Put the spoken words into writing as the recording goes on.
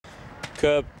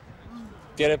Curb,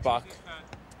 get it back.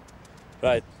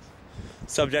 Right.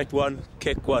 Subject 1,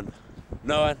 kick 1.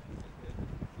 No one.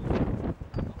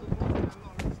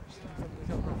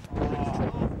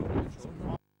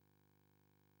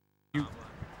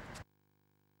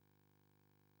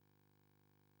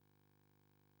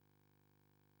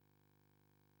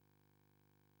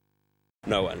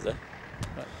 No one, is it?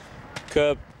 Right.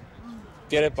 Curb,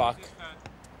 get it back.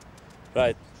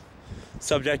 Right.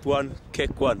 Subject 1,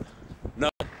 kick 1. No.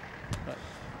 Right.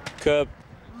 Curb,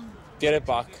 get it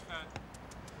back.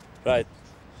 Right.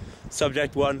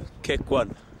 Subject 1, kick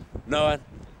 1. No one.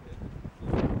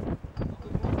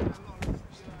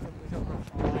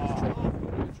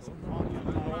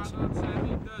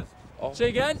 Oh. Say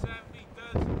again?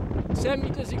 7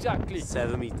 meters exactly.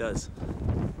 7 meters.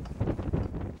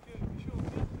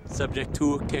 Subject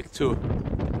 2, kick 2.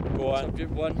 Go on.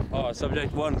 Subject 1. Oh,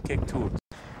 subject 1, kick 2.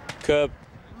 Curb,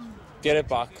 get it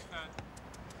back.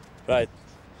 Right.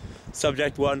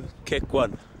 Subject 1, kick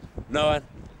 1. No one.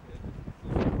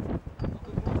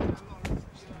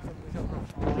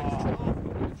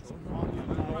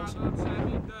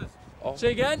 Oh.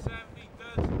 Say again?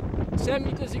 7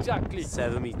 meters exactly.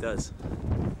 7 meters.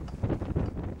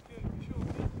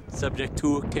 Subject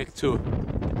 2, kick 2.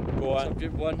 Go on.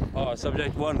 Subject 1. Oh,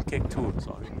 subject 1, kick 2.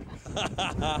 Sorry.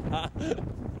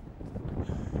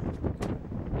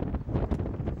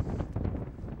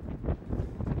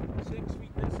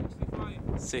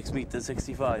 6 meters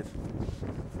 65.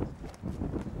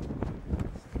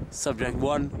 Subject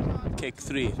 1, kick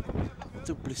 3. It's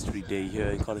a blistery day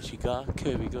here in Coleshiga.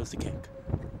 Kirby goes to kick.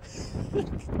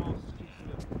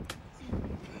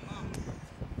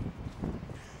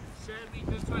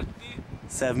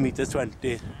 7 meters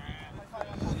 20.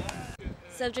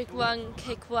 Subject 1,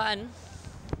 kick 1.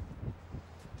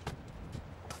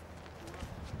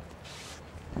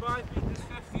 5 meters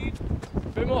 15.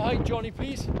 Bit more height, Johnny,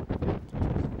 please.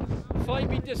 5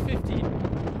 meters 15.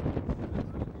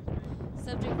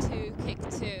 Subject 2, kick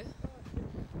 2.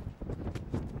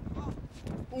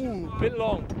 Ooh, bit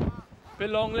long. Bit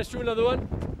long, let's do another one.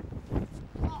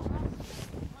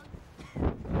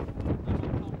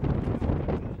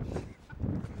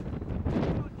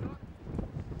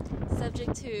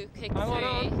 Subject 2, kick 3. Hang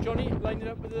on, Johnny, line it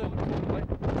up with the... Right.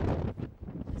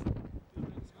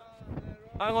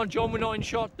 Hang on, John, we're not in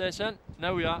shot there, son.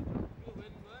 Now we are.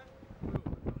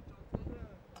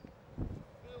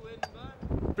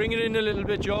 Bring it in a little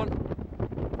bit, John.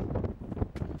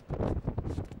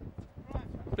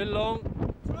 Bit long.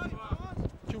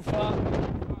 Too far. Do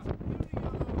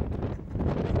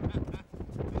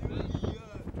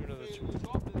another 2.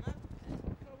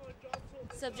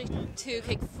 Subject 2,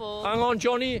 kick 4. Hang on,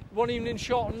 Johnny. One even in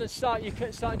shot on the start.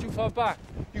 You're starting too far back.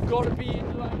 You've got to be in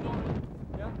the line on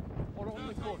it. Yeah? Or on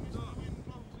the court.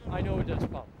 I know it does,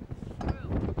 pal.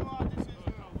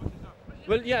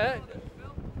 Well, yeah.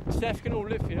 Steph can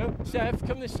hold it for you. Steph,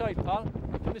 come this side, pal.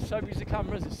 Come this side because the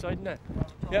camera's this side, isn't it?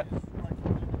 Yeah.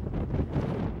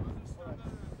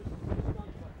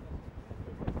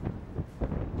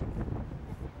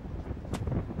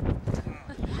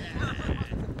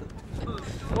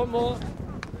 One more.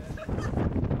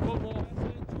 One more.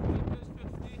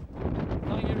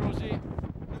 Thank you, Rosie.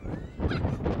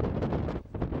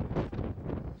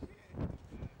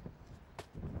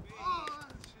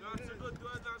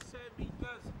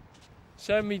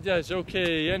 7 meters,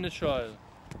 okay, end the trial.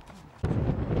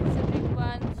 Subject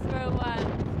 1, throw 1.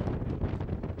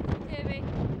 Kirby.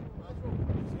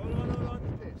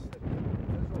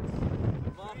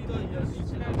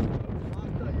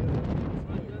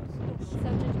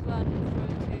 Subject 1, throw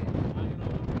 2.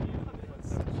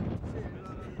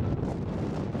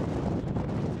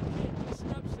 Listen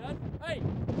up, son. Hey!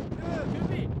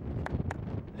 Kirby!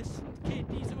 Listen,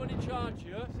 Katie's the one in charge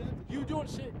here. You don't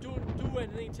do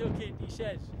anything until Katie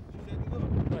says. Right,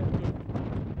 good.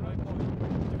 Right,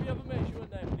 do we have a measurement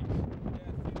there, please?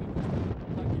 Yeah, 3 meters.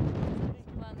 Thank you.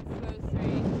 1, throw 3.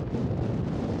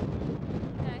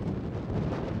 Okay.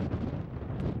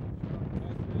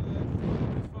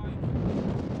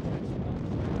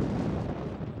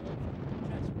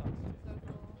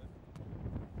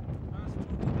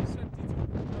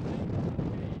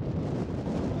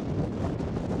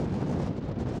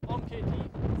 On Katie.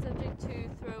 Subject 2,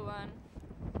 throw 1.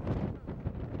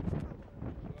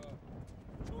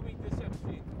 2 meters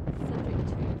 70. Subject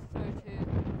 2, throw 2.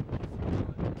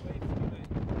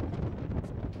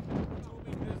 2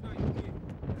 meters 90.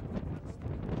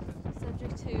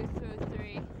 Subject 2, throw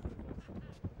 3.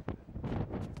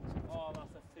 Oh,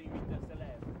 that's a 3 meters 11.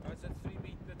 That's a 3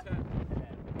 meter 10.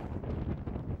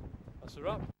 That's a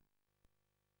wrap.